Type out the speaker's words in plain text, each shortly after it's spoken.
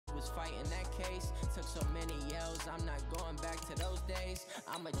fighting that case. Took so many yells, I'm not going back to those days.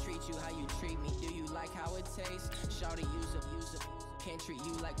 I'ma treat you how you treat me, do you like how it tastes? Shawty, use it, can't treat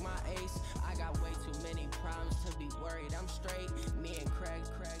you like my ace. I got way too many problems to be worried, I'm straight. Me and Craig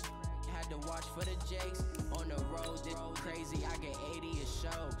had to watch for the Jakes. On the road, this crazy, I get 80 a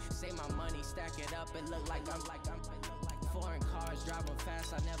show. Say my money, stack it up, it look like I'm foreign cars, driving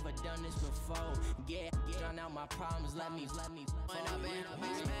fast, I never done this before. Get drown out my problems, let me When up in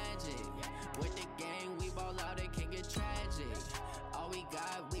it's magic. With the gang, we ball out, it can get tragic. All we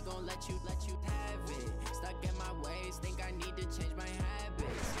got, we gon' let you have it. Stuck in my ways, think I need to change my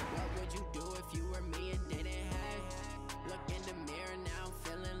habits. What would you do if you were me and didn't have it? Look in the mirror, now I'm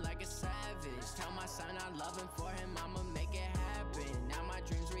feeling like a savage. Tell my son I love him, for him I'ma make it happen. Now my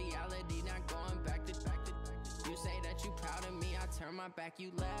dream's reality, not going back to. You say that you proud of me, I turn my back,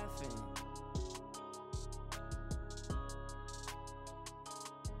 you laughing.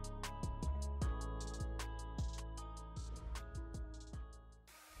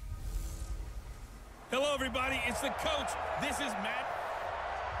 Hello, everybody. It's the coach. This is Matt.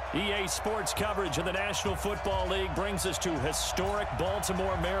 EA Sports coverage of the National Football League brings us to historic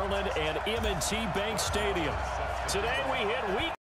Baltimore, Maryland, and M&T Bank Stadium. Today we hit week